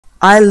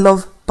I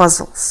love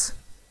puzzles.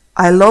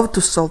 I love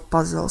to solve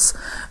puzzles.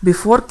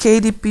 Before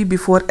KDP,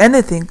 before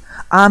anything,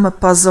 I'm a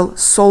puzzle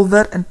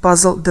solver and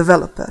puzzle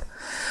developer.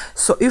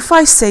 So if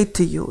I say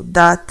to you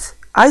that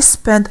I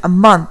spent a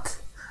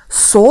month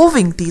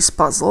solving these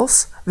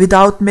puzzles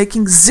without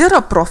making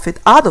zero profit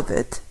out of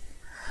it,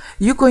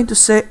 you're going to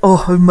say,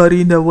 oh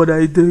Marina, what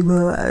I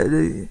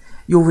do,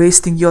 you're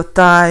wasting your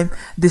time,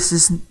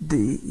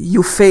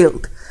 you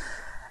failed.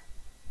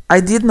 I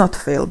did not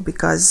fail,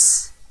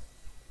 because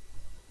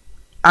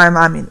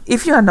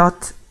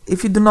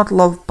if you do not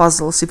love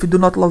puzzles, if you do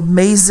not love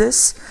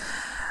mazes,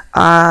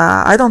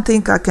 I don't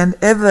think I can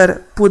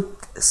ever put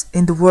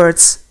in the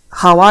words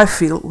how I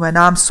feel when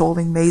I'm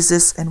solving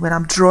mazes and when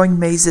I'm drawing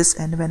mazes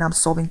and when I'm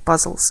solving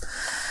puzzles.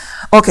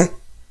 Okay,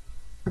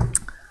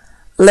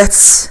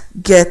 let's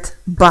get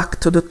back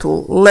to the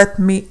tool. Let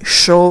me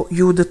show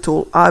you the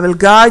tool. I will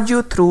guide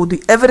you through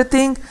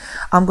everything.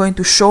 I'm going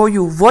to show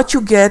you what you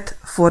get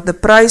for the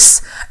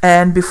price,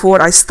 and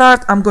before I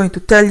start, I'm going to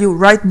tell you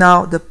right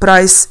now the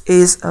price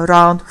is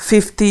around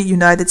 50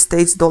 United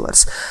States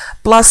dollars,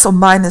 plus or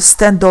minus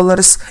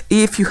 $10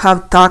 if you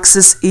have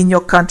taxes in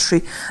your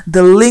country.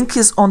 The link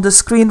is on the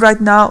screen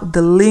right now.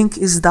 The link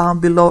is down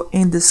below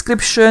in the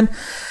description.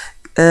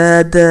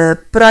 The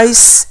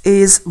price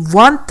is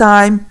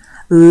one-time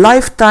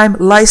lifetime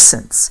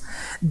license.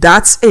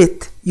 That's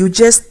it. You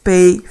just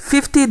pay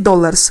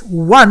 $50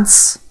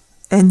 once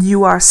and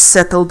you are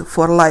settled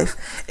for life.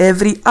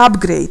 Every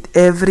upgrade,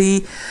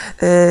 every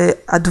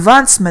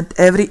advancement,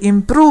 every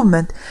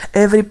improvement,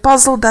 every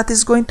puzzle that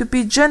is going to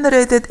be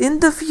generated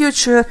in the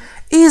future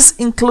is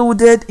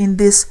included in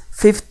this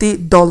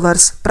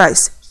 $50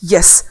 price.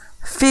 Yes,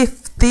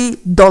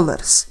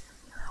 $50.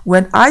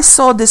 When I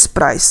saw this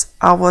price,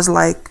 I was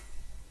like,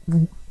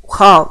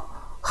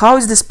 how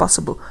is this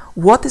possible?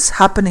 What is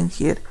happening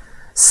here?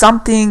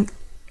 Something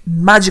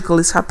magical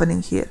is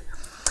happening here.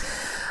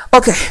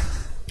 Okay,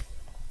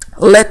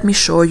 let me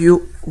show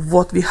you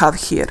what we have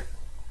here.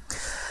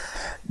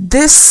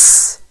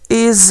 This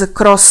is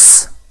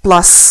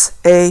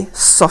cross+A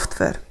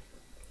software.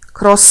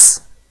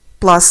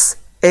 Cross+A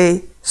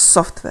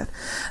software.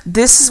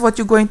 This is what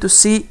you're going to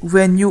see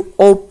when you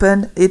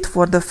open it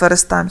for the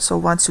first time. So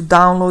once you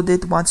download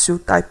it, once you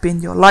type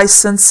in your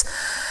license,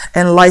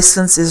 and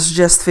license is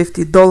just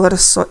 $50,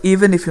 so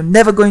even if you're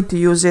never going to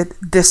use it,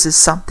 this is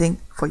something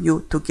for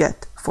you to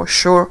get for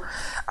sure.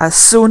 As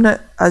soon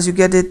as you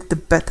get it, the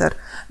better.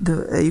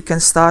 You can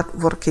start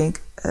working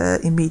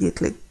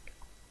immediately.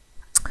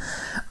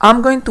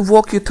 I'm going to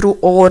walk you through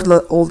all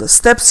the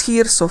steps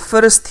here. So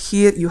first,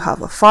 here you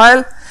have a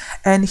file,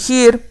 and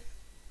here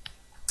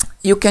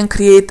you can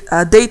create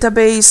a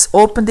database,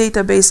 open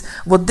database.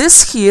 What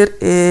this here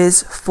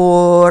is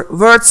for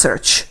word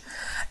search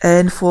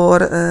and for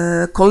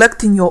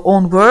collecting your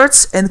own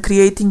words and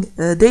creating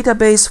a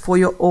database for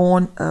your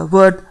own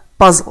word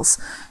puzzles.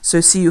 So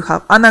you see, you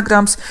have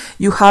anagrams,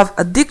 you have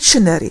a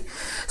dictionary.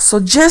 So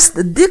just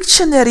the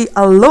dictionary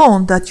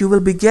alone that you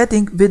will be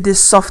getting with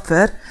this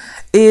software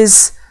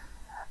is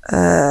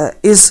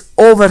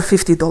over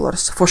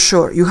 $50 for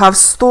sure. You have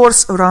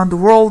stores around the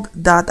world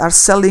that are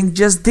selling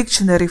just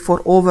dictionary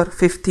for over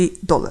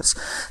 $50.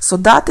 So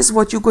that is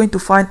what you're going to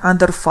find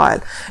under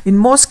file. In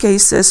most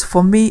cases,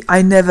 for me,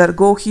 I never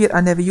go here,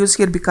 I never use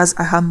here, because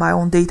I have my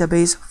own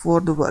database for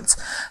the words.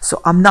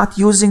 So I'm not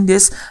using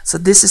this. So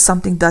this is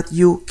something that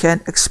you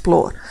can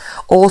explore.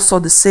 Also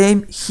the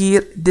same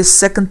here, this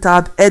second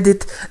tab,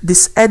 edit.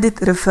 This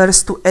edit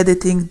refers to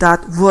editing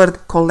that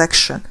word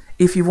collection.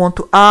 If you want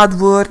to add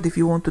word, if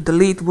you want to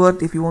delete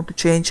word, if you want to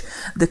change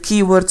the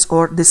keywords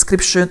or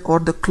description or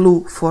the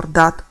clue for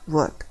that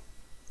word.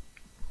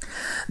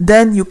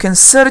 Then you can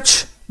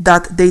search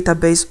that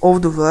database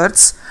of the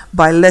words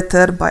by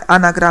letter, by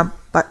anagram,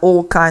 by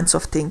all kinds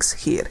of things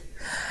here.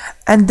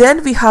 And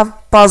then we have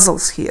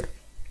puzzles here.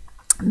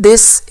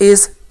 This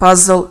is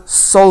puzzle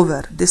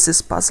solver. This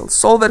is puzzle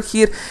solver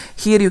here.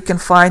 Here you can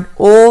find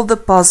all the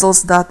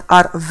puzzles that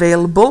are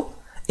available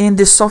in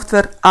this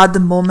software at the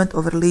moment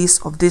of release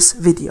of this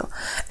video.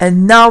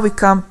 And now we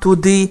come to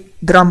the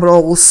drum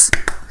rolls,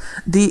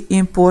 the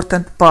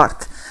important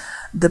part,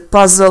 the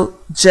puzzle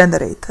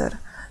generator.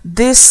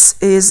 This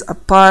is a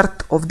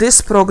part of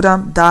this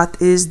program that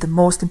is the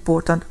most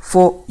important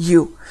for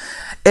you.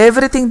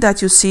 Everything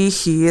that you see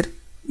here,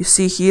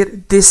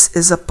 this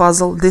is a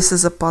puzzle, this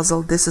is a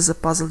puzzle, this is a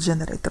puzzle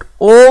generator.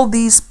 All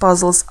these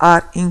puzzles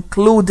are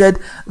included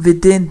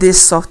within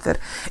this software.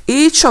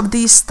 Each of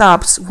these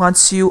tabs,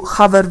 once you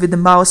hover with the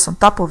mouse on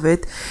top of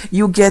it,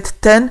 you get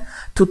 10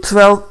 to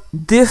 12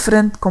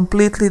 different,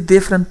 completely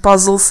different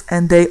puzzles,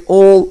 and they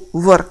all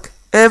work.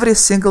 Every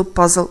single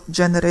puzzle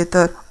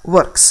generator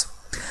works.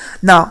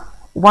 Now,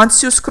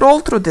 once you scroll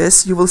through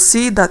this, you will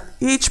see that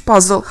each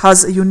puzzle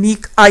has a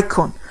unique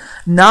icon.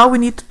 Now we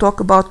need to talk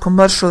about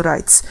commercial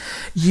rights.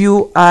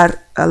 You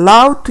are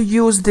allowed to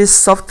use this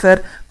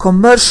software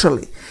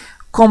commercially,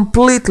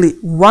 completely,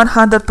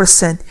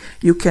 100%.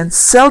 You can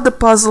sell the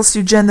puzzles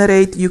you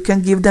generate, you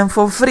can give them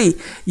for free,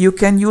 you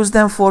can use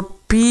them for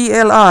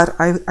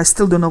PLR, I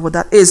still don't know what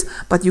that is,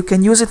 but you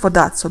can use it for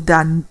that. So there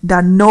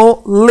are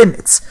no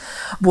limits.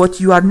 What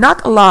you are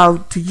not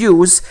allowed to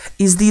use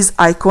is these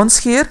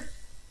icons here.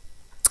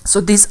 So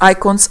these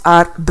icons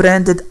are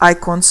branded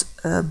icons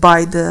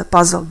by the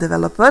puzzle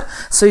developer,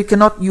 so you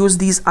cannot use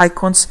these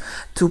icons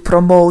to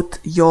promote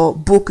your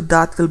book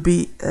that will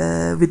be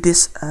with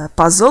this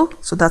puzzle.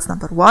 So that's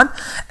number one.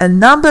 And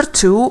number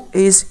two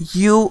is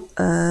you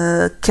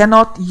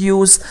cannot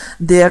use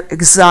their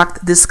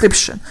exact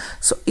description.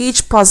 So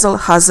each puzzle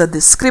has a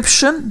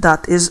description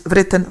that is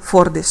written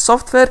for this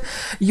software.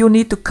 You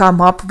need to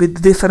come up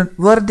with different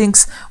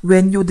wordings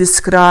when you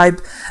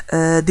describe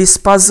this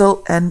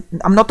puzzle. And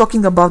I'm not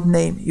talking about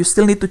name. You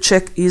still need to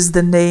check, is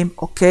the name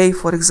okay?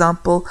 For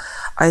example,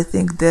 I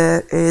think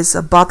there is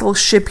a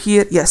battleship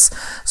here. Yes,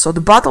 so the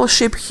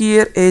battleship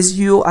here is,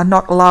 you are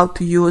not allowed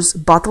to use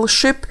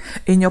battleship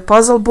in your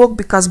puzzle book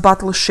because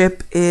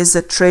battleship is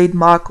a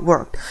trademark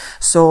word.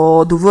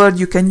 So the word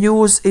you can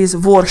use is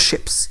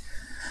warships.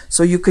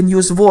 So you can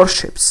use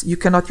warships, you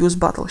cannot use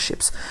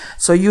battleships.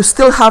 So you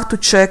still have to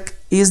check,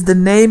 is the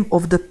name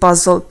of the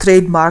puzzle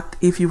trademarked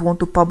if you want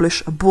to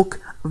publish a book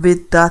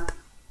with that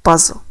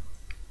puzzle.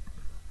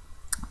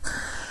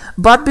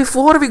 But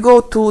before we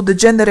go to the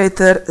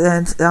generator,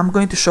 and I'm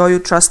going to show you,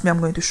 trust me, I'm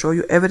going to show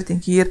you everything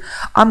here,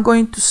 I'm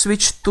going to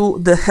switch to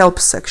the help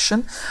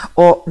section,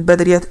 or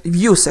better yet,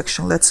 view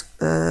section. Let's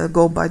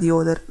go by the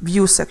order,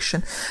 view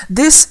section.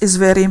 This is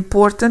very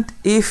important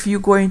if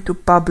you're going to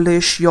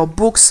publish your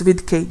books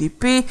with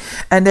KDP,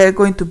 and they're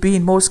going to be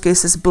in most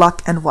cases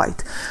black and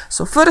white.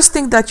 So first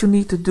thing that you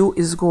need to do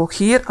is go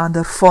here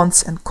under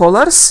fonts and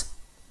colors,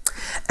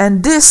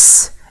 and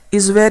this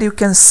is where you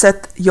can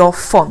set your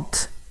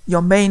font,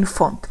 your main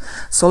font.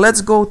 So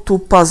let's go to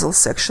puzzle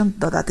section,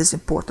 that is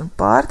important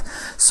part.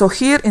 So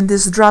here in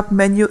this drop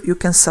menu you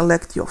can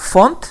select your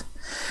font.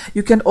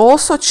 You can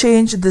also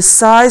change the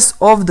size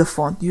of the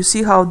font. You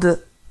see how the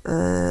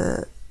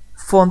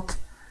font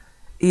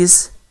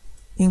is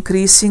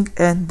increasing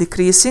and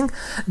decreasing.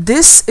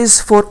 This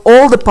is for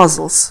all the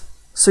puzzles,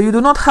 so you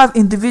do not have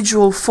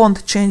individual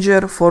font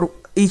changer for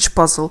each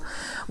puzzle.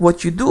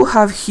 What you do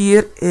have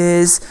here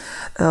is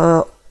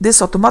this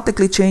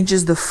automatically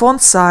changes the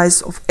font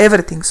size of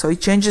everything. So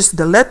it changes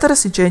the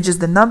letters, it changes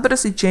the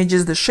numbers, it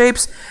changes the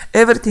shapes,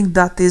 everything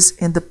that is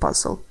in the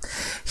puzzle.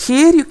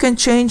 Here you can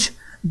change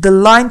the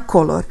line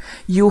color.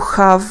 You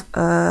have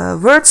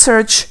word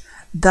search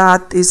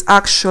that is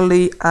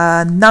actually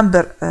a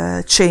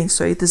number chain.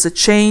 So it is a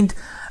chained,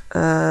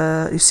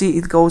 you see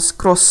it goes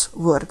cross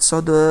word. So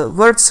the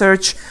word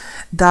search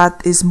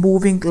that is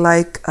moving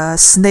like a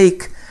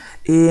snake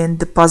in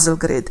the puzzle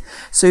grid.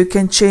 So you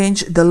can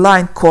change the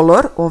line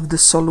color of the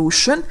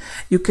solution.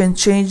 You can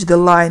change the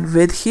line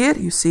width here.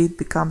 You see it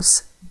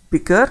becomes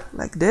bigger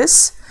like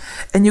this.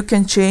 And you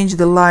can change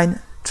the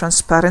line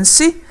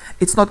transparency.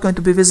 It's not going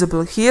to be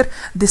visible here.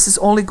 This is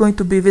only going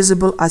to be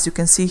visible, as you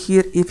can see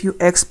here, if you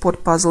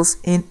export puzzles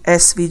in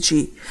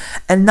SVG.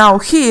 And now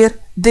here,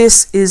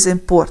 this is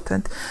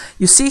important.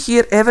 You see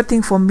here,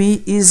 everything for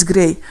me is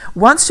gray.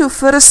 Once you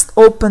first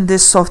open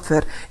this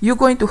software, you're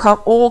going to have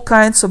all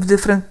kinds of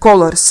different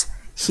colors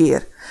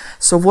here.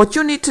 So what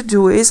you need to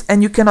do is,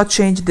 and you cannot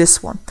change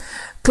this one,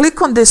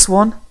 click on this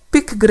one,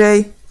 pick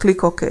gray,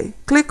 click OK.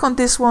 Click on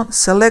this one,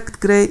 select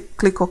gray,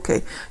 click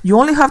OK. You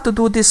only have to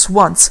do this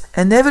once,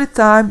 and every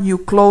time you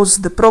close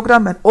the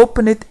program and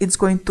open it, it's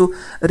going to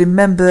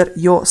remember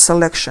your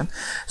selection.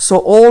 So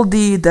all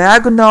the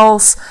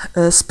diagonals,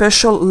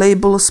 special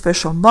labels,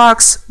 special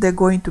marks, they're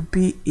going to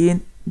be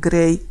in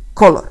gray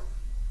color.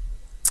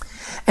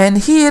 And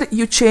here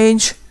you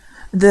change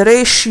the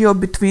ratio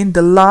between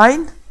the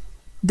line,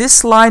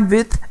 this line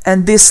width,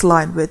 and this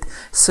line width,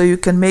 so you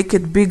can make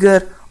it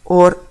bigger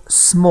or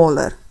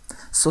smaller.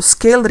 So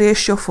scale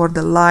ratio for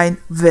the line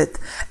width,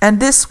 and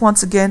this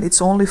once again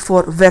it's only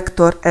for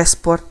vector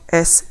export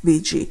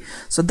SVG.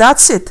 So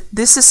that's it.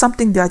 This is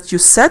something that you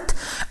set,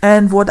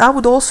 and what I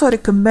would also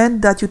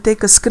recommend that you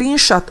take a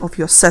screenshot of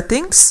your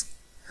settings.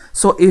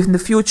 So in the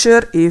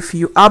future, if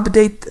you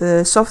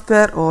update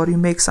software or you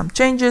make some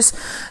changes,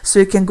 so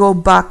you can go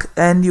back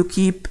and you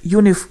keep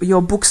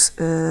your books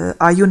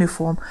are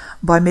uniform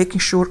by making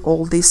sure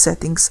all these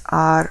settings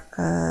are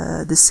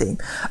the same.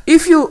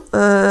 If you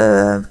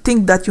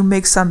think that you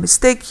make some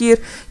mistake here,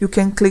 you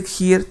can click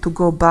here to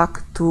go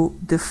back to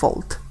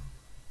default.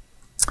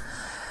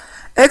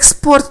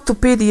 Export to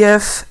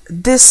PDF.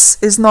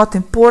 This is not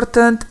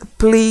important.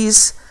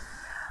 Please,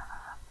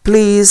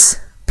 please,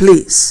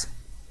 please,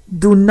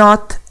 do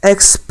not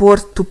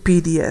export to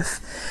PDF.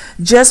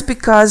 Just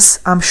because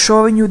I'm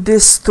showing you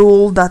this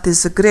tool that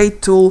is a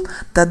great tool,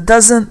 that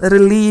doesn't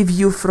relieve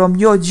you from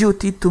your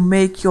duty to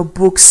make your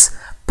books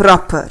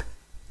proper.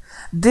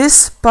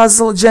 This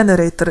puzzle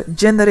generator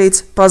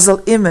generates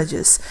puzzle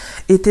images.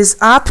 It is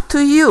up to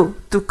you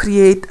to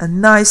create a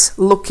nice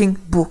looking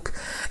book.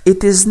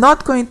 It is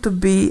not going to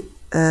be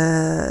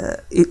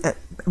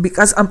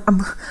because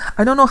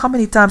I don't know how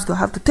many times do I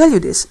have to tell you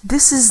this.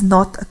 This is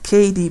not a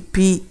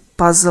KDP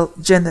puzzle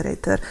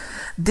generator.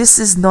 This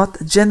is not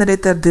a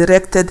generator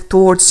directed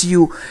towards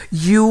you.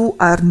 You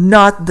are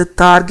not the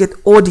target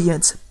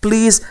audience.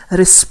 Please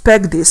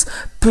respect this.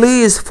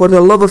 Please, for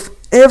the love of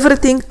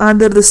everything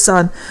under the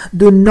sun,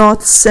 do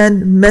not send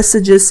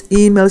messages,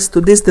 emails to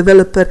this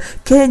developer.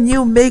 Can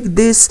you make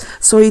this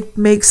so it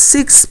makes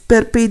 6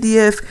 per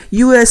PDF,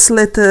 US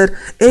letter,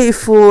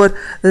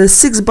 A4,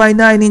 6 by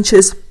 9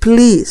 inches?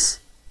 Please,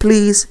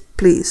 please,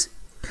 please.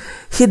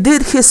 He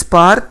did his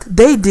part,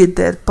 they did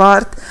their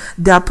part.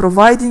 They are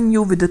providing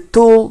you with a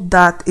tool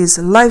that is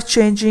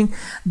life-changing,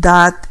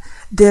 that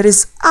there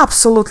is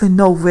absolutely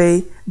no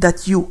way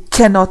that you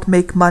cannot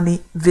make money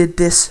with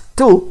this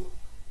tool.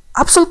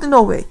 Absolutely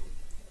no way.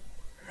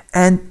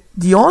 And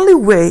the only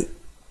way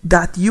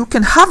that you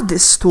can have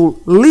this tool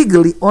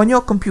legally on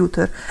your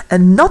computer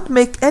and not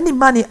make any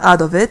money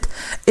out of it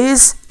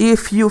is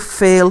if you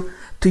fail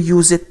to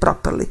use it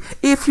properly,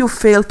 if you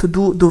fail to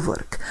do the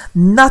work.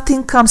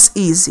 Nothing comes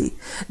easy.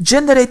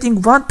 Generating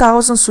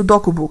 1000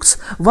 Sudoku books,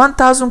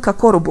 1000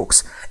 Kakoro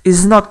books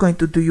is not going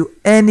to do you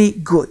any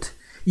good.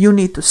 You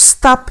need to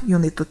stop, you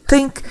need to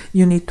think,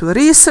 you need to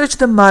research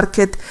the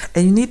market,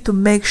 and you need to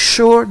make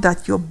sure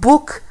that your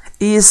book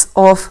is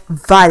of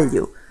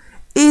value.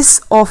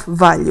 Is of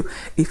value.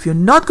 If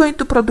you're not going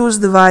to produce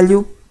the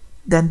value,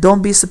 then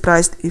don't be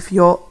surprised if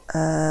your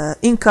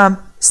income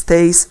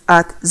stays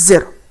at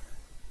 0.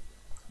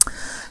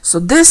 So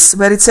this,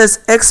 where it says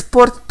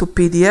export to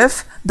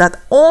PDF, that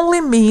only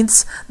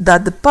means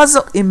that the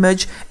puzzle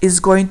image is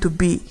going to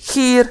be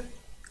here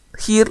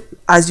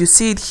as you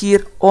see it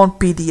here on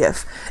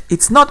PDF.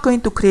 It's not going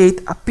to create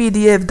a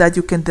PDF that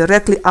you can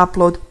directly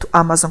upload to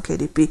Amazon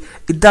KDP.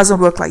 It doesn't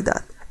work like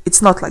that.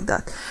 It's not like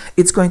that.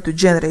 It's going to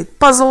generate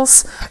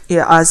puzzles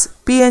as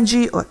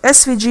PNG or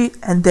SVG,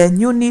 and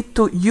then you need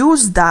to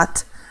use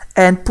that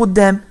and put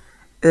them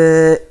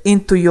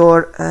into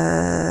your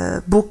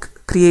book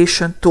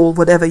creation tool,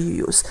 whatever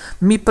you use.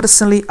 Me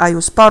personally, I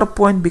use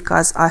PowerPoint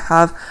because I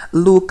have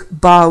Luke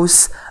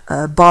Bau's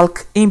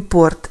bulk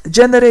import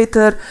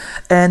generator,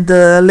 and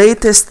the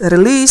latest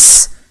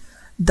release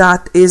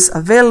that is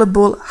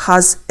available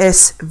has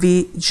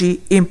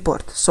SVG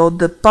import. So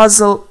the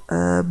puzzle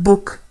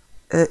book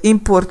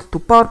import to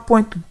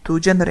PowerPoint to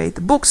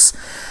generate books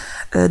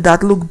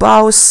that Luke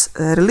Bau's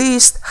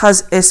released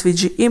has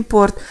SVG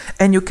import,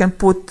 and you can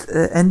put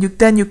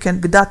then you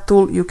can, with that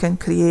tool, you can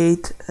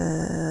create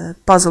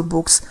puzzle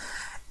books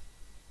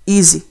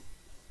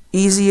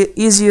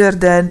easier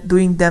than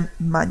doing them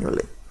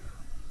manually.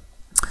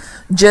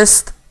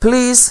 Just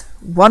please,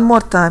 one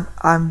more time,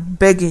 I'm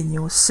begging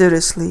you,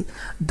 seriously,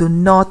 do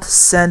not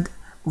send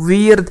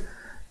weird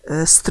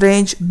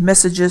strange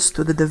messages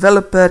to the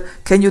developer.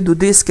 Can you do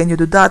this? Can you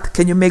do that?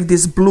 Can you make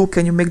this blue?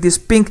 Can you make this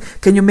pink?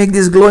 Can you make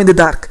this glow in the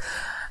dark?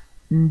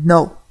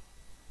 No.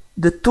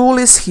 The tool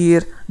is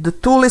here. The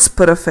tool is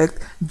perfect.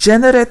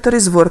 Generator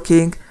is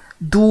working.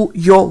 Do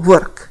your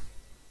work.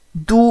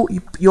 Do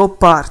your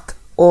part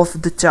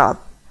of the job.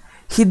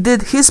 He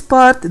did his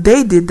part.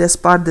 They did this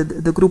part.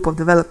 The group of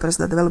developers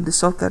that developed the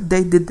software,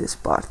 they did this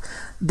part.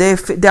 They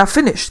are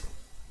finished.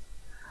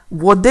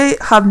 What they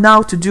have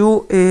now to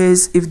do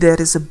is, if there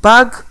is a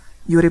bug,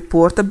 you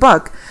report a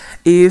bug.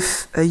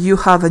 If you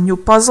have a new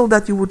puzzle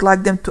that you would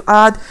like them to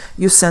add,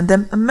 you send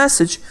them a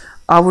message.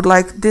 I would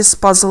like this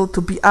puzzle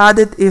to be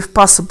added if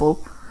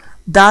possible.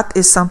 That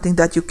is something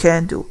that you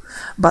can do.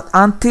 But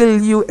until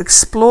you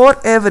explore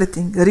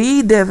everything,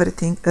 read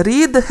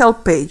the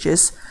help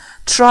pages,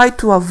 try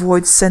to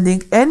avoid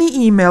sending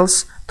any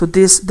emails to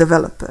this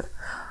developer.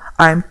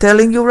 I'm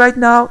telling you right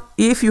now,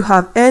 if you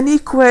have any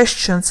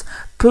questions,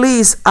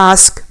 please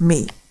ask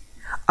me.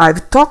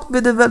 I've talked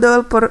with the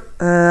developer.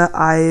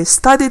 I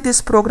studied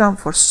this program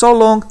for so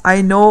long.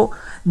 I know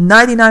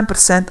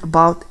 99%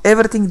 about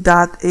everything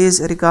that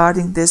is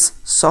regarding this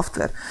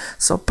software.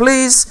 So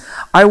please,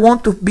 I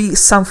want to be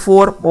some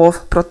form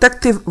of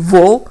protective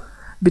wall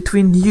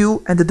between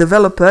you and the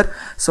developer.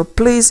 So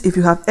please, if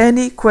you have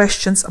any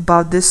questions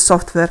about this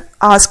software,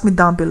 ask me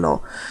down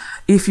below.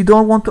 If you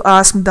don't want to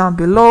ask me down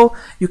below,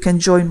 you can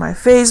join my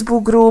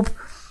Facebook group.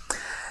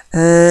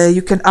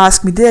 You can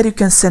ask me there, you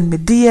can send me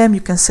DM,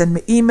 you can send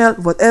me email,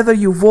 whatever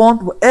you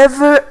want,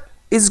 whatever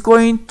is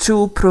going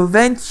to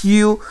prevent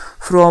you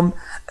from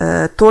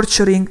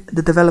torturing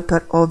the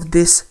developer of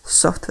this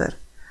software.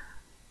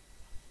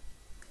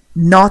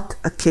 Not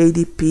a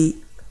KDP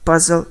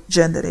puzzle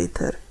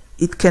generator.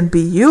 It can be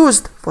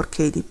used for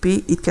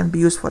KDP, it can be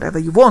used for whatever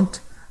you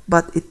want,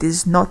 but it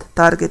is not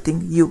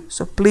targeting you.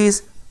 So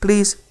please,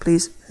 please,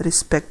 please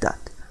respect that.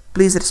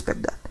 Please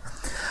respect that.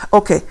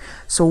 Okay,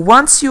 so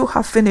once you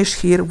have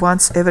finished here,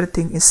 once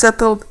everything is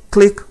settled,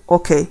 click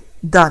OK,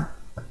 done.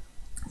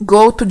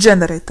 Go to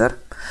generator,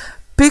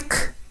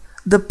 pick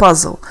the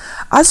puzzle.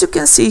 As you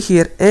can see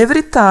here,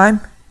 every time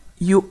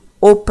you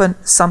open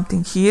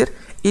something here,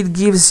 it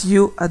gives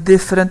you a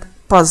different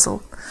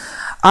puzzle.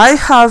 I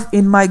have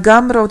in my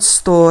Gumroad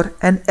store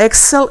an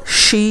Excel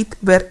sheet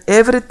where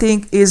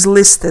everything is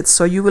listed.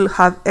 So you will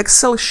have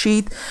Excel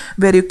sheet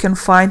where you can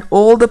find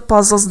all the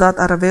puzzles that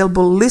are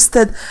available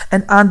listed,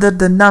 and under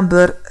the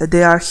number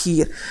they are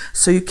here.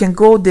 So you can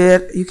go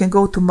there, you can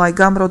go to my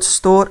Gumroad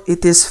store.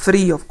 It is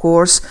free, of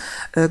course.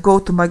 Go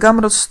to my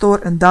Gumroad store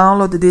and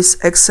download this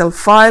Excel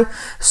file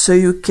so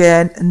you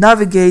can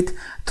navigate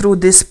through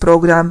this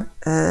program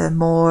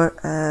more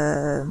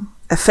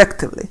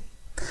effectively.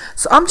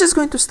 So I'm just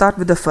going to start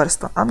with the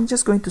first one. I'm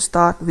just going to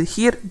start with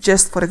here,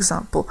 just for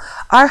example.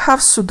 I have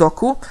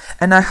Sudoku,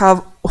 and I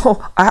have,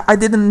 I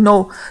didn't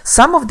know,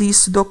 some of these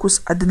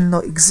Sudokus I didn't know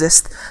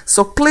exist.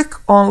 So click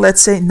on,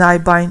 let's say,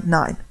 9 by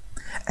 9.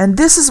 And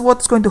this is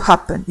what's going to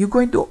happen. You're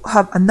going to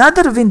have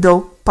another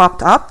window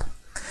popped up.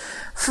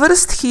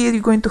 First here,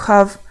 you're going to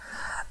have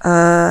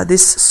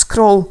this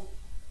scroll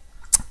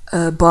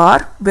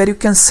bar where you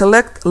can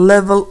select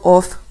level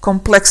of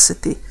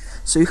complexity.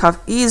 So you have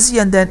easy,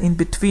 and then in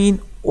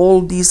between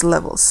all these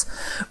levels.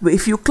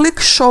 If you click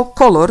show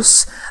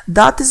colors,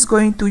 that is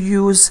going to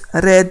use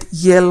red,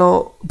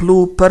 yellow,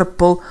 blue,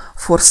 purple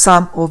for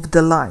some of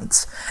the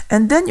lines.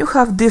 And then you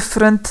have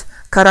different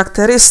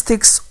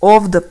characteristics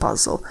of the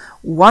puzzle.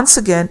 Once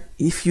again,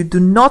 if you do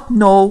not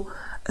know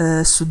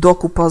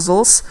Sudoku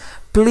puzzles,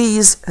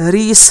 please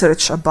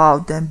research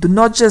about them. Do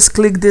not just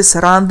click this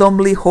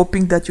randomly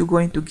hoping that you're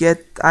going to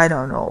get, I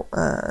don't know,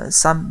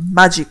 some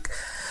magic.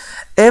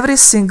 Every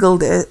single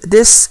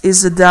this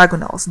is the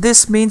diagonals.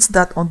 This means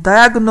that on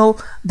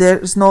diagonal there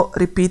is no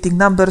repeating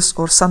numbers,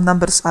 or some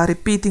numbers are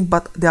repeating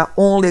but they are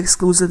only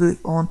exclusively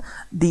on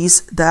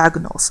these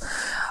diagonals.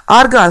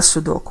 Argyle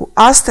Sudoku,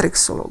 Asterix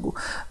Sudoku,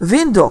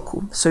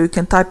 Windoku, so you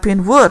can type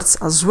in words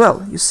as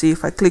well. You see,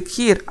 if I click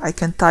here, I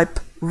can type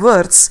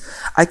words.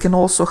 I can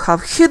also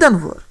have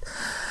hidden word.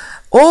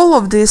 All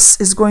of this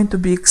is going to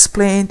be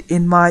explained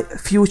in my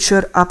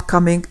future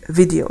upcoming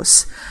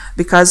videos,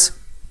 because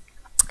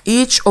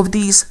each of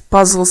these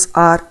puzzles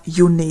are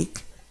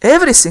unique.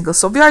 Every single.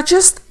 So we are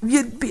just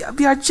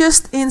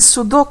in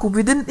Sudoku.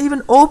 We didn't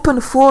even open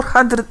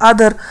 400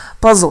 other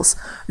puzzles.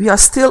 We are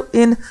still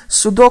in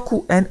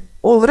Sudoku, and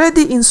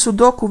already in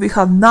Sudoku we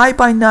have 9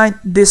 by 9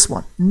 this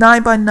one,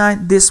 9 by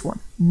 9 this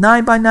one,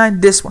 9 by 9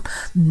 this one,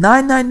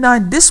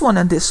 999 this one,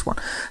 and this one.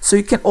 So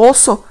you can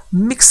also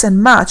mix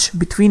and match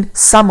between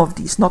some of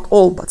these, not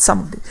all, but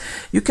some of them.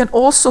 You can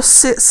also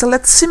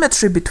select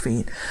symmetry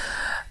between.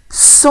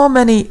 So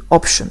many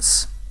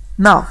options.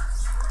 Now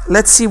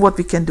let's see what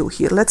we can do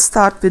here. Let's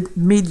start with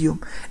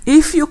medium.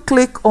 If you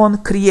click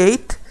on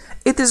create,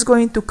 it is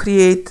going to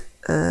create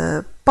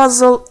a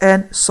puzzle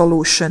and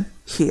solution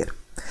here.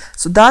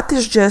 So that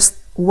is just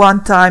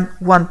one time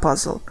one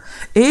puzzle.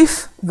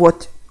 If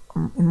what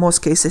in most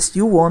cases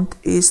you want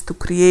is to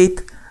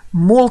create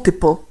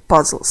multiple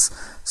puzzles,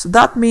 so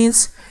that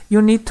means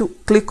you need to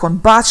click on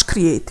batch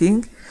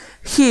creating.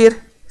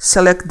 Here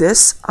select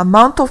this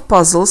amount of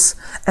puzzles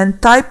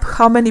and type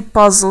how many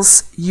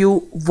puzzles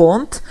you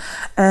want,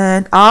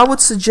 and I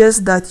would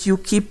suggest that you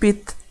keep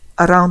it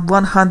around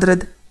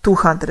 100,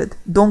 200.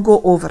 Don't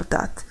go over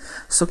that.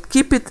 So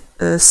keep it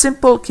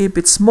simple, keep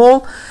it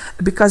small,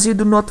 because you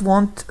do not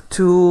want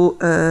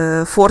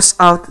to force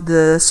out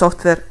the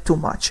software too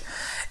much.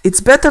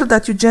 It's better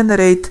that you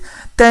generate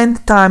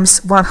 10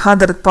 times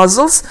 100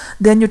 puzzles,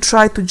 then you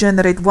try to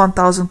generate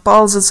 1000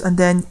 puzzles, and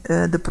then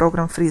the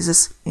program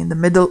freezes in the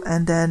middle,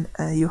 and then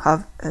you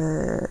have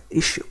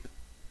issue.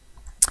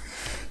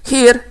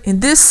 Here in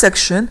this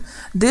section,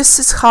 this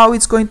is how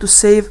it's going to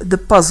save the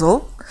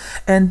puzzle,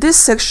 and this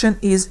section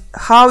is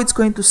how it's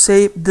going to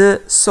save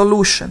the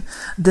solution.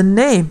 The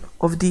name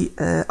of the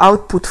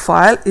output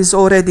file is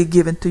already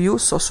given to you,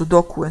 so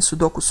Sudoku and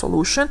Sudoku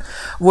solution.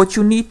 What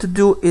you need to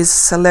do is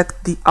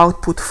select the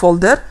output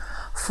folder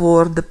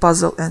for the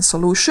puzzle and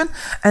solution,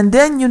 and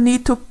then you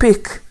need to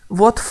pick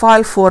what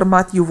file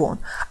format you want.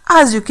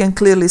 As you can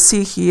clearly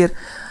see here,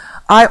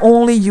 I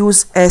only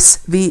use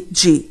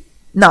SVG.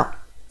 Now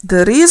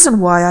the reason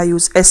why I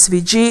use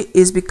SVG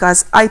is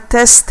because I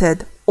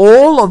tested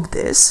all of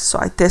this, so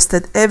I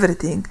tested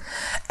everything,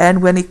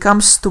 and when it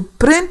comes to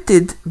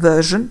printed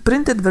version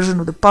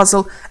of the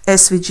puzzle,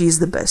 SVG is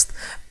the best.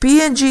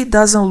 PNG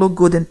doesn't look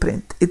good in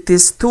print. It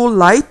is too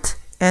light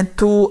and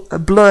too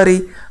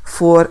blurry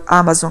for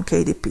Amazon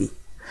KDP.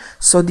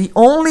 So the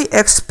only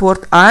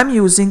export I'm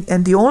using,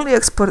 and the only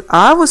export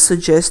I would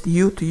suggest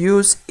you to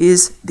use,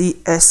 is the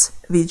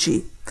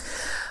SVG.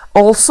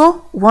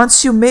 Also,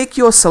 once you make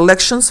your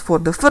selections for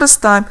the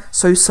first time,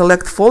 so you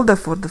select folder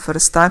for the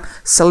first time,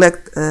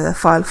 select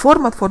file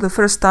format for the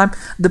first time,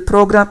 the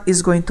program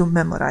is going to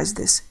memorize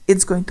this.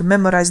 It's going to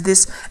memorize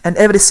this, and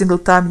every single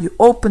time you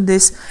open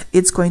this,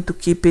 it's going to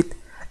keep it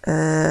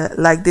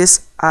like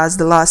this as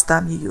the last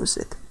time you use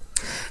it.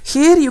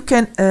 Here you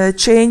can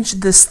change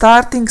the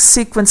starting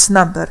sequence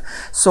number.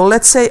 So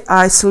let's say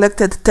I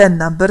selected 10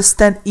 numbers,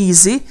 10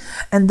 easy,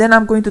 and then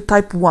I'm going to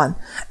type 1,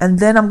 and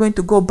then I'm going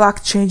to go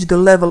back, change the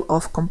level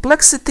of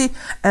complexity,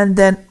 and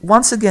then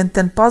once again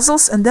 10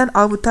 puzzles, and then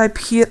I would type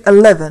here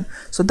 11.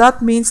 So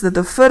that means that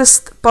the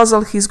first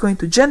puzzle he's going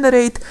to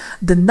generate,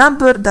 the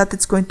number that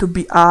it's going to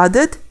be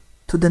added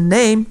to the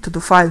name, to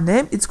the file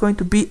name, it's going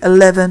to be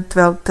 11,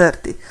 12,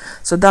 30.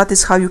 So that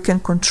is how you can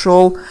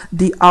control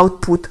the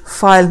output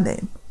file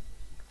name.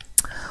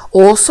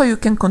 Also, you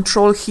can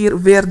control here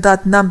where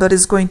that number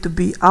is going to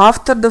be,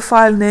 after the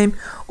file name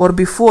or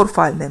before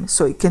file name.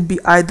 So it can be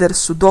either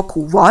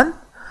Sudoku 1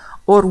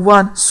 or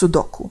 1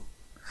 Sudoku.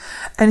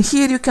 And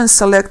here you can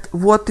select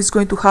what is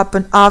going to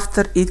happen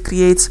after it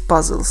creates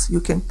puzzles.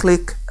 You can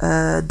click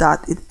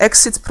that it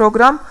exits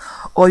program,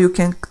 or you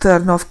can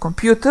turn off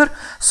computer,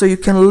 so you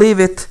can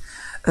leave it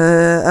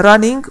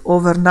running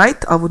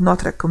overnight. I would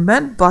not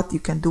recommend, but you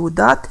can do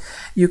that.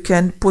 You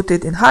can put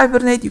it in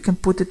hibernate, you can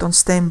put it on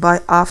standby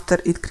after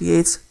it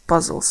creates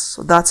puzzles.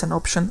 So that's an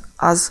option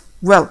as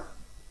well.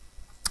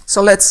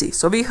 So let's see.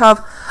 So we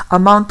have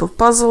amount of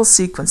puzzles,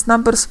 sequence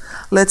numbers.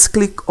 Let's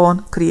click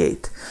on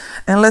create,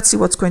 and let's see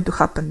what's going to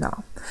happen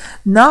now.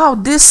 Now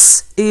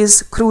this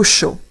is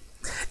crucial.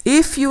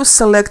 If you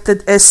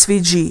selected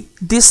SVG,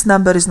 this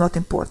number is not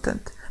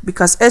important,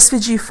 because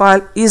SVG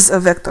file is a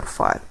vector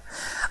file.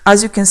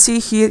 As you can see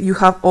here, you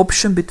have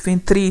option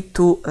between 3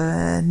 to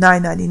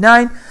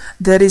 999.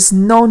 There is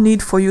no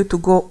need for you to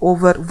go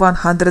over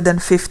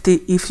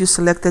 150 if you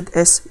selected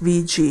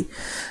SVG.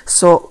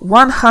 So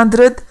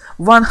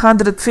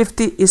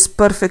 150 is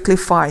perfectly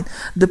fine.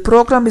 The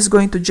program is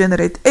going to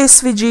generate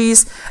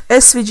SVGs.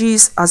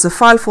 SVGs as a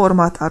file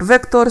format are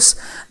vectors.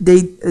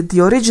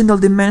 The original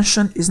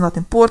dimension is not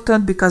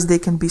important because they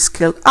can be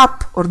scaled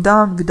up or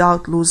down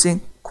without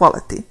losing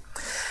quality.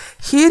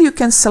 Here you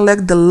can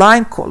select the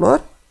line color.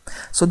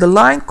 So the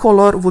line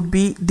color would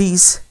be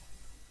these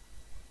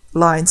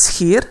lines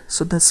here,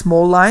 so the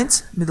small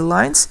lines, middle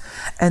lines,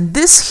 and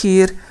this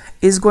here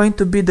is going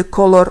to be the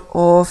color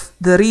of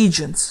the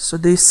regions, so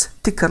these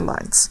thicker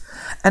lines.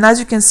 And as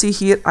you can see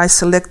here, I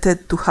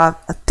selected to have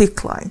a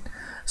thick line.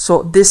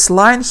 So this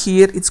line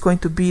here, it's going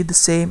to be the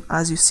same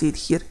as you see it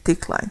here,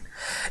 thick line.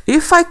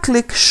 If I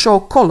click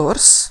show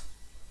colors,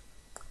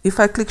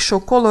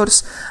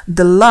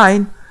 the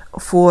line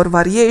for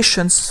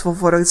variations, so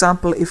for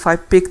example, if I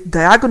pick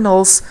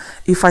diagonals,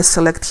 if I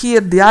select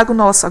here,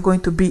 diagonals are going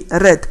to be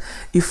red.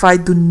 If I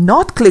do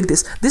not click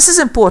this is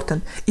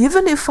important.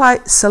 Even if I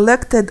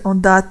selected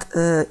on that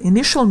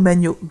initial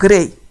menu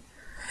gray,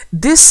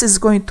 this is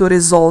going to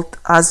result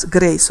as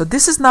gray. So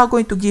this is now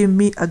going to give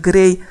me a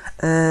gray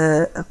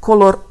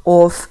color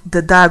of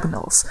the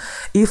diagonals.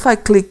 If I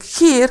click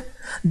here,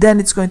 then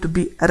it's going to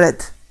be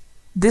red.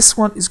 This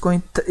one is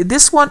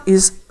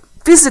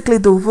physically,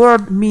 the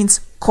word means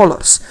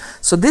colors.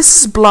 So this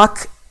is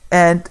black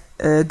and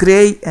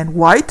gray and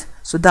white,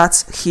 so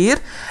that's here.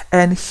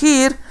 And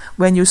here,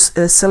 when you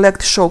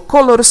select show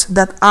colors,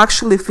 that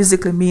actually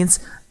physically means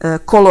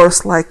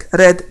colors like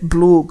red,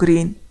 blue,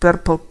 green,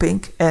 purple,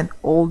 pink, and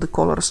all the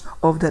colors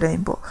of the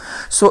rainbow.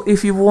 So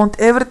if you want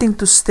everything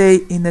to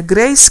stay in a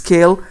gray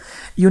scale,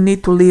 you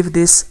need to leave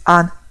this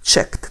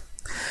unchecked.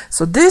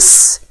 So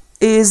this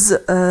is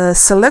a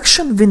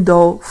selection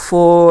window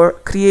for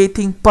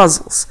creating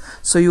puzzles.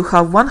 So you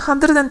have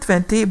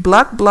 120,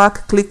 black,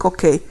 black, click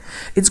OK.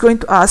 It's going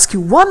to ask you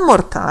one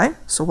more time,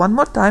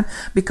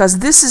 because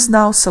this is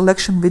now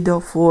selection window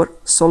for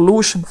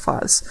solution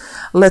files.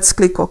 Let's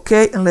click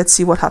OK and let's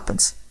see what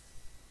happens.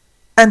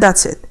 And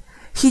that's it.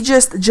 He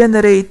just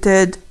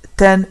generated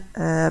 10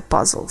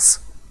 puzzles.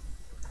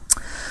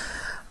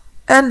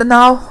 And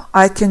now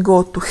I can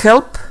go to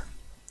help,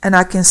 and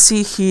I can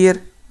see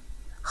here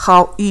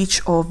how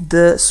each of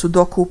the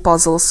Sudoku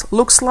puzzles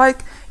looks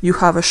like. You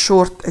have a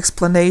short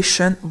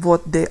explanation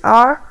what they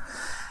are,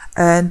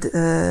 and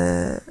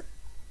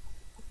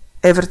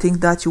everything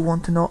that you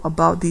want to know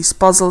about these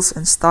puzzles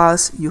and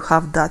styles, you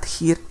have that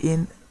here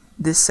in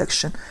this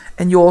section.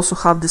 And you also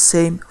have the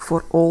same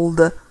for all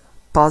the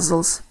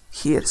puzzles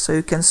here, so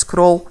you can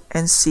scroll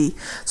and see.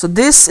 So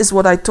this is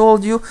what I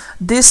told you.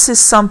 This is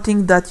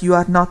something that you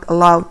are not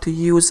allowed to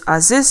use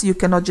as is. You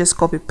cannot just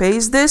copy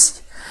paste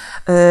this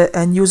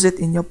and use it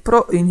in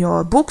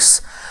your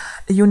books.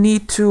 You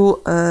need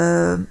to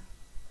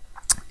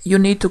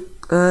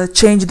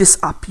change this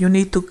up. You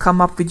need to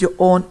come up with your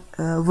own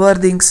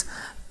wordings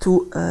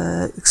to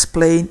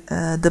explain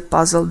the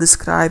puzzle,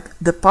 describe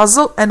the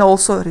puzzle. And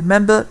also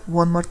remember,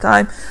 one more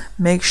time,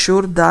 make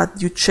sure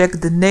that you check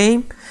the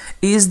name.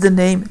 Is the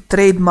name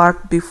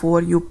trademark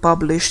before you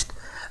published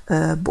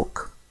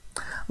book?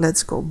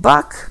 Let's go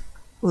back.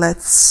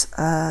 Let's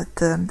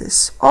turn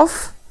this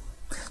off.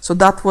 So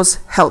that was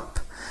help.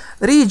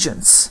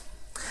 Regions.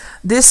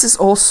 This is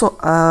also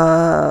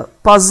a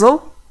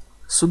puzzle,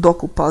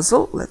 Sudoku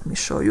puzzle. Let me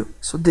show you.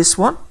 So this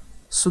one,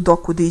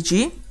 Sudoku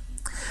DG.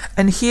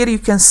 And here you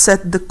can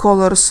set the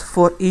colors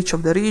for each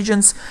of the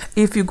regions.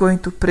 If you're going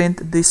to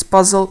print this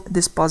puzzle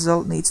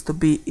needs to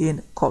be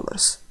in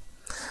colors.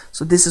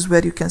 So this is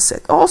where you can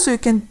set. Also, you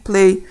can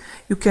play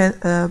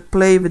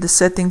with the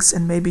settings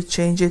and maybe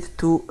change it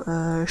to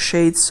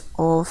shades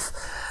of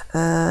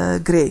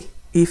gray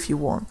if you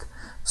want.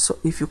 So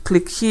if you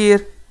click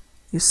here,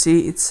 you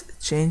see it's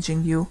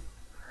changing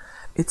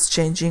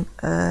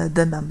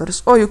the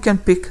numbers. Or you can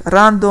pick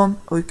random,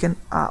 or you can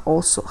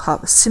also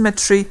have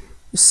symmetry.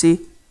 You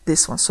see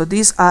this one. So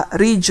these are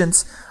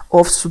regions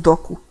of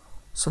Sudoku.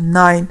 So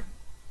nine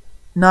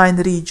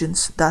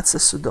regions, that's a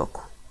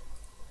Sudoku.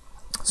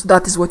 So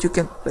that is what you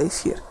can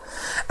place here.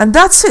 And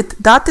that's it.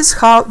 That is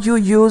how you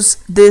use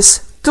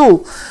this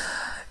tool.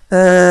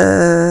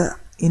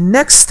 In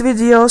next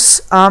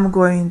videos, I'm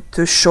going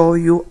to show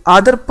you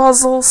other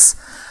puzzles.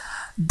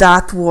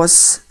 That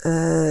was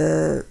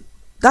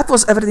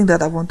everything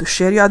that I want to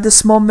share you at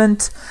this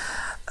moment.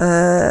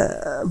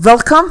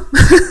 Welcome.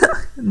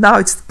 Now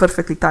it's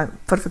perfect time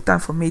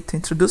for me to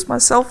introduce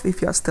myself.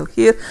 If you are still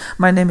here,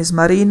 my name is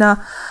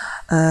Marina.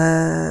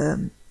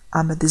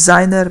 I'm a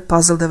designer,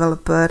 puzzle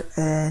developer,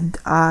 and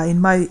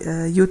in my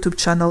YouTube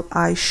channel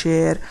I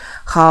share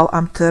how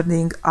I'm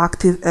turning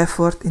active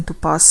effort into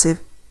passive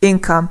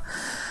income.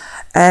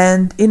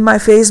 And in my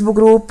Facebook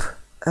group,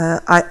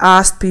 I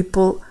asked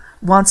people,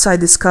 once I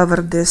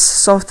discovered this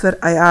software,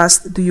 I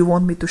asked, do you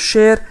want me to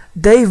share?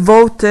 They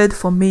voted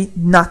for me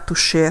not to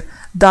share.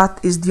 That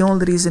is the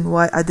only reason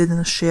why I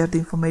didn't share the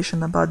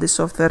information about this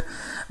software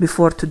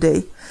before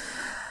today.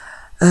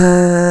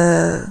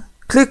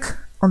 Click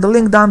on the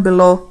link down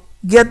below,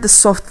 get the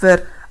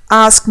software,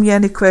 ask me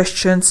any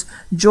questions,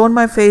 join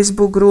my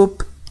Facebook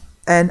group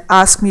and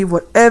ask me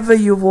whatever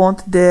you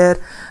want there.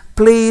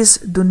 Please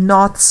do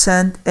not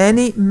send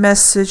any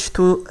message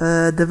to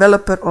a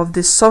developer of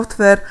this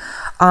software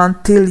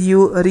until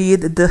you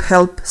read the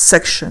help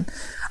section.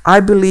 I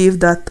believe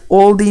that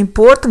all the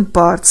important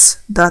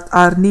parts that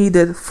are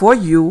needed for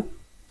you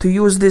to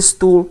use this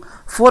tool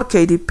for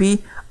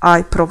KDP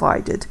I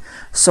provided.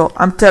 So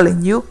I'm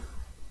telling you,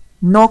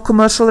 no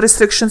commercial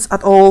restrictions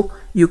at all.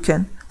 You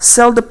can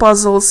sell the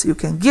puzzles, you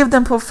can give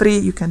them for free,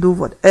 you can do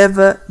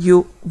whatever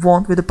you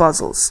want with the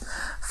puzzles.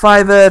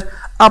 Fiverr,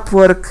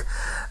 Upwork,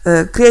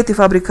 Creative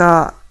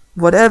Fabrica,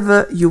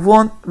 whatever you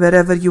want,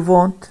 wherever you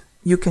want,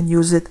 you can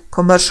use it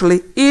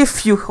commercially.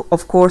 If you,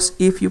 of course,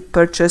 if you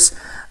purchase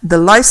the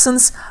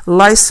license.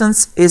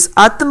 License is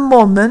at the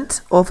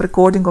moment of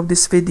recording of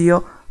this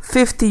video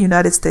 $50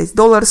 United States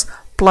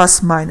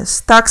plus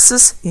minus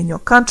taxes in your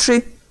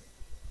country.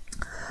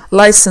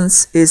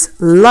 License is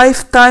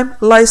lifetime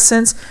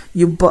license.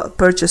 You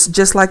purchase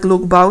just like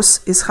Luke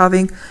Baus is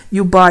having.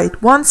 You buy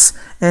it once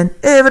and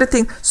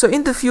everything. So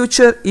in the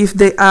future, if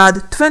they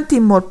add 20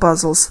 more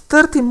puzzles,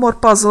 30 more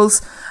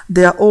puzzles,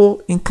 they are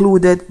all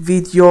included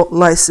with your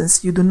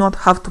license. You do not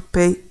have to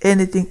pay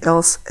anything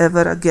else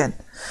ever again.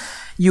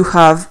 You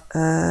have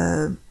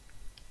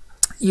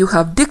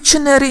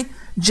dictionary.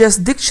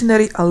 Just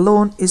dictionary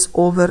alone is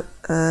over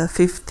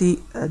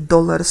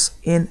 $50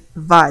 in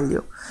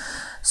value.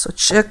 So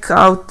check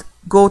out,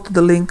 go to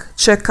the link,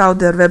 check out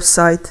their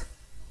website.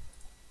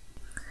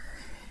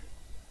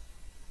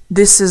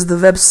 This is the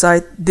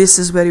website. This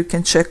is where you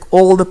can check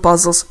all the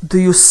puzzles. Do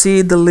you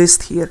see the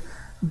list here?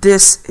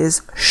 This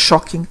is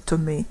shocking to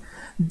me.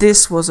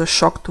 This was a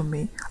shock to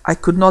me. I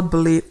could not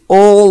believe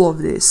all of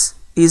this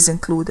is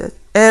included.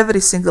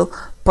 Every single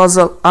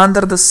puzzle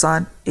under the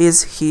sun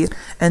is here.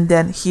 And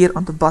then here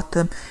on the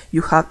bottom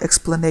you have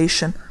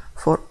explanation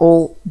for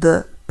all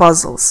the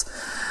puzzles.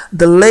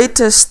 The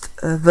latest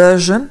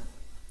version,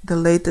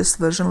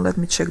 let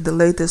me check the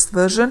latest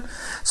version.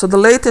 So the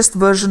latest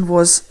version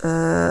was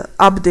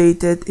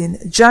updated in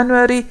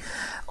January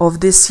of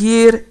this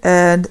year,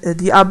 and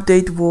the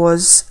update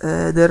was,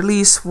 the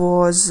release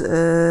was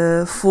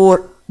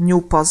 4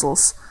 new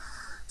puzzles.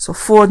 So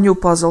 4 new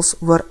puzzles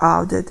were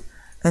added,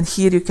 and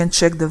here you can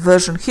check the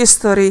version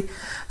history.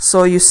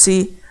 So you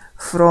see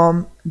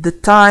from the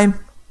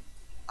time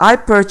I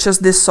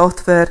purchased this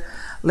software,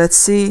 let's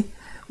see,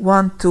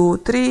 1, 2,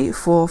 3,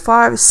 4,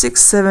 5,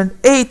 6, 7,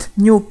 8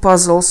 new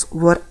puzzles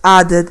were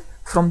added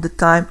from the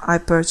time I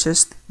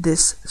purchased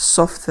this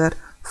software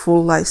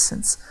full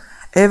license.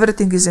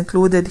 Everything is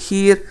included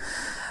here.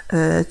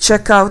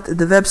 Check out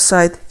the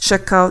website,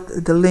 check out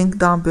the link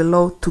down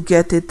below to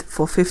get it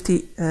for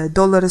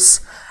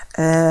 $50.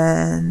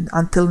 And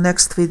until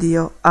next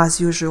video, as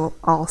usual,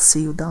 I'll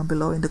see you down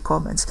below in the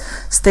comments.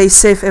 Stay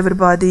safe,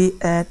 everybody,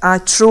 and I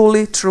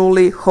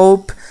truly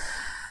hope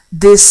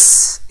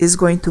this is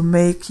going to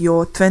make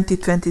your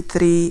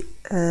 2023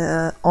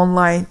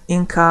 online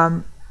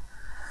income,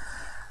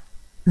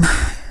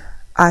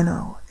 I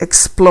know,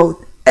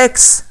 explode.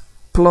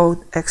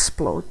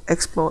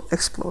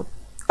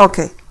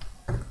 Okay,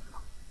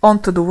 on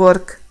to the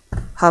work.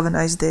 Have a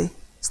nice day.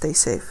 Stay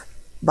safe.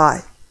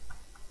 Bye.